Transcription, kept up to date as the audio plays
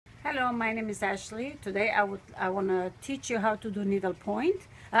Hello, my name is Ashley. Today I want to teach you how to do needlepoint,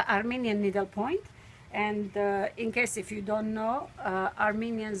 Armenian needlepoint. And in case if you don't know,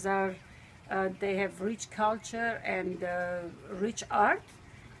 Armenians are they have rich culture and rich art,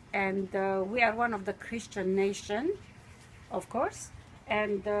 and we are one of the Christian nation, of course.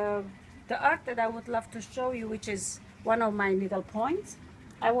 And the art that I would love to show you, which is one of my needlepoints,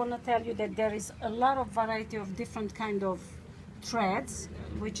 I want to tell you that there is a lot of variety of different kind of threads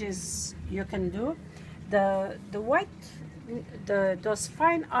which is you can do. The white, those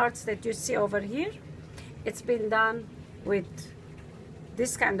fine arts that you see over here, it's been done with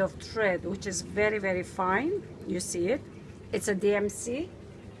this kind of thread, which is very fine. You see it, it's a DMC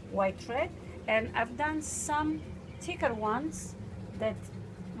white thread. And I've done some thicker ones that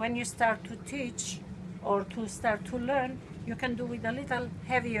when you start to teach or to start to learn, you can do with a little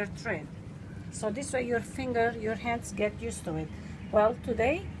heavier thread. So this way your hands get used to it. Well,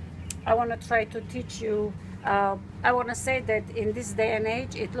 today I want to try to teach you, I want to say that in this day and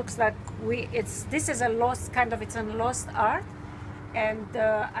age, it looks like this is a lost, it's a lost art. And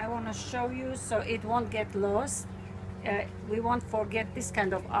I want to show you so it won't get lost. We won't forget this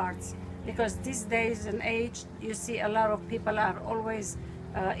kind of arts, because these days and age, you see a lot of people are always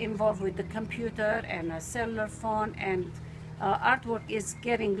involved with the computer and a cellular phone, and artwork is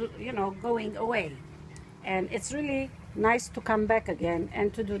getting, going away. And it's really nice to come back again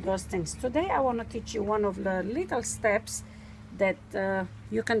and to do those things. Today I want to teach you one of the little steps that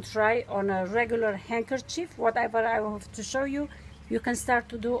you can try on a regular handkerchief. Whatever I have to show you, you can start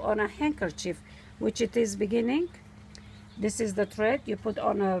to do on a handkerchief, which it is beginning. This is the thread you put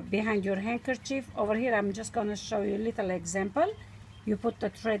on behind your handkerchief. Over here I'm just going to show you a little example. You put the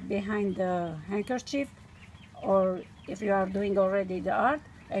thread behind the handkerchief, or if you are doing already the art,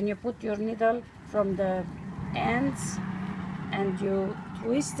 and you put your needle from the ends and you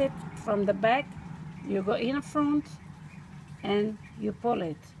twist it from the back. You go in front and you pull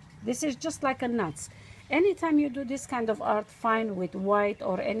it. This is just like a nuts. Anytime you do this kind of art, fine, with white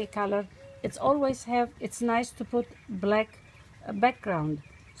or any color, it's nice to put black background.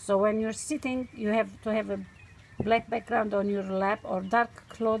 So when you're sitting, you have to have a black background on your lap or dark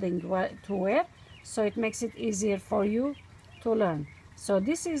clothing to wear, so it makes it easier for you to learn. So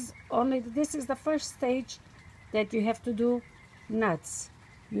this is the first stage that you have to do nuts.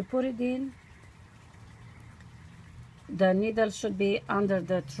 You put it in, the needle should be under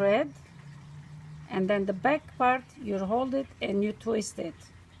the thread, and then the back part you hold it and you twist it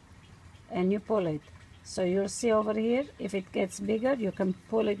and you pull it. So you'll see over here, if it gets bigger, you can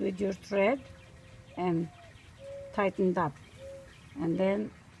pull it with your thread and tighten it up. And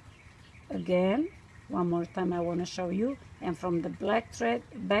then again, one more time I want to show you, and from the back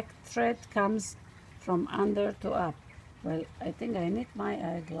thread comes from under to up. Well, I think I need my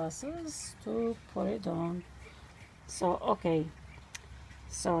eyeglasses to put it on. So okay,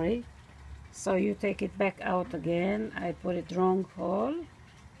 sorry. So you take it back out again. I put it wrong hole.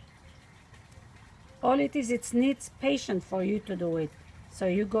 All it needs patience for you to do it. So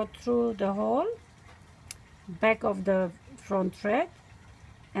you go through the hole, back of the front thread,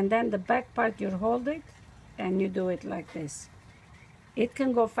 and then the back part you hold it and you do it like this. It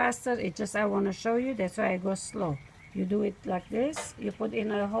can go faster, I want to show you, that's why I go slow. You do it like this, you put in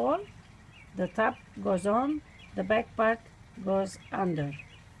a hole, the top goes on, the back part goes under.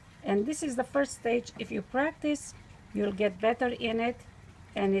 And this is the first stage. If you practice, you'll get better in it,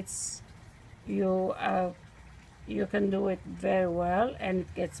 and you can do it very well, and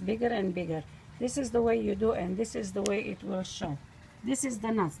it gets bigger and bigger. This is the way you do, and this is the way it will show. This is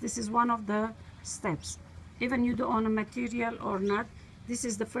the nuts. This is one of the steps. Even you do on a material or not, this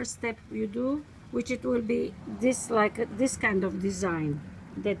is the first step you do, which it will be this kind of design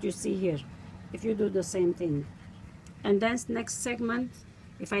that you see here, if you do the same thing. And then next segment,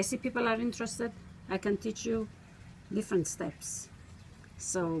 if I see people are interested, I can teach you different steps.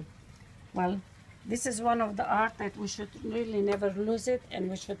 So, well, this is one of the art that we should really never lose it, and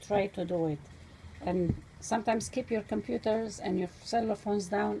we should try to do it. And sometimes keep your computers and your cellular phones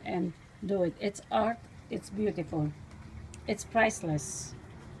down and do it. It's art, it's beautiful, it's priceless.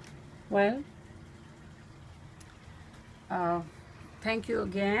 Well, thank you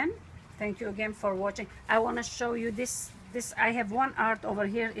again for watching. I want to show you this. I have one art over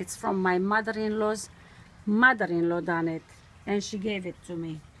here. It's from my mother-in-law's mother-in-law done it, and she gave it to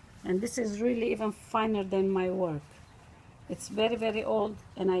me. And this is really even finer than my work. It's very old,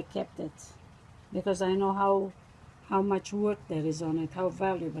 and I kept it because I know how much work there is on it, how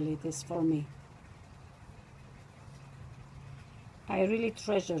valuable it is for me. I really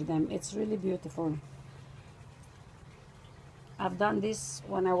treasure them. It's really beautiful. I've done this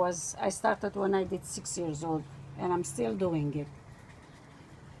when I started when I did 6 years old, and I'm still doing it.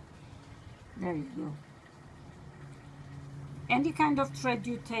 There you go. Any kind of thread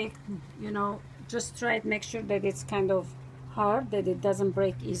you take, you know, just try it, make sure that it's kind of hard, that it doesn't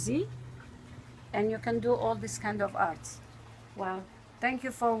break easy, and you can do all this kind of arts. Well, thank you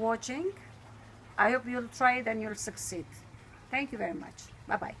for watching. I hope you'll try it and you'll succeed. Thank you very much.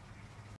 Bye-bye.